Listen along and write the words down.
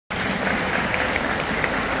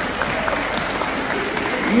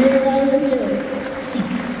You are why we're here.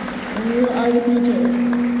 You are the future.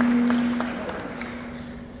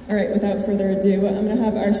 All right, without further ado, I'm going to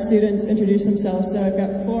have our students introduce themselves. So I've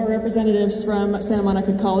got 4 representatives from Santa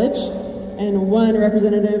Monica College and 1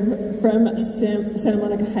 representative from Santa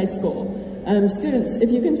Monica High School. Students,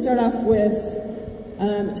 if you can start off with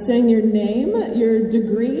saying your name, your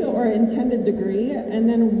degree or intended degree, and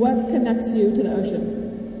then what connects you to the ocean.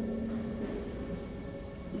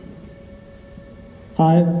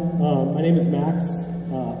 Hi, my name is Max.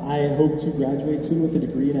 I hope to graduate soon with a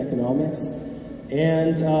degree in economics.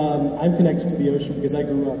 And I'm connected to the ocean because I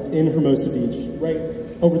grew up in Hermosa Beach, right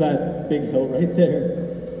over that big hill right there.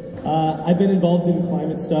 I've been involved in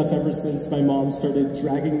climate stuff ever since my mom started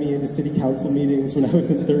dragging me into city council meetings when I was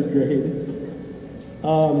in 3rd grade.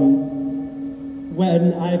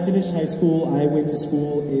 When I finished high school, I went to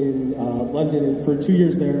school in London, and for 2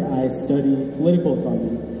 years there, I studied political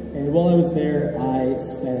economy. And while I was there, I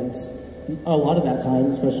spent a lot of that time,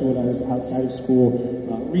 especially when I was outside of school,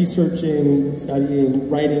 researching, studying,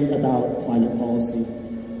 writing about climate policy.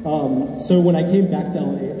 So when I came back to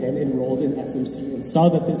LA and enrolled in SMC and saw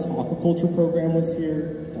that this aquaculture program was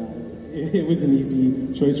here, it was an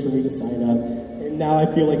easy choice for me to sign up. And now I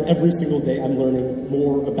feel like every single day I'm learning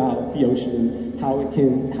more about the ocean and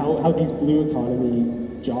how these blue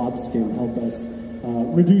economy jobs can help us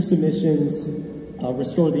reduce emissions,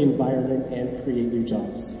 restore the environment, and create new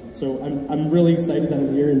jobs. So I'm really excited that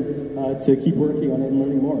I'm here and to keep working on it and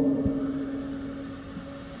learning more.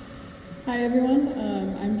 Hi everyone,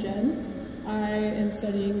 I'm Jen. I am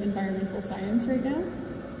studying environmental science right now.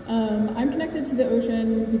 I'm connected to the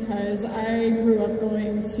ocean because I grew up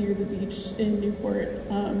going to the beach in Newport,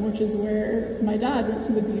 which is where my dad went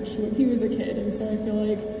to the beach when he was a kid, and so I feel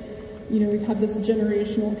like, you know, we've had this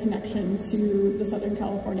generational connection to the Southern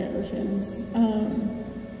California oceans.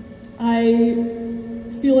 I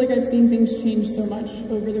feel like I've seen things change so much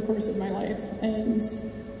over the course of my life, and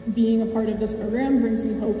being a part of this program brings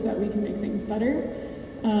me hope that we can make things better.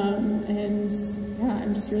 And yeah,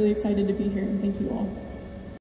 I'm just really excited to be here, and thank you all.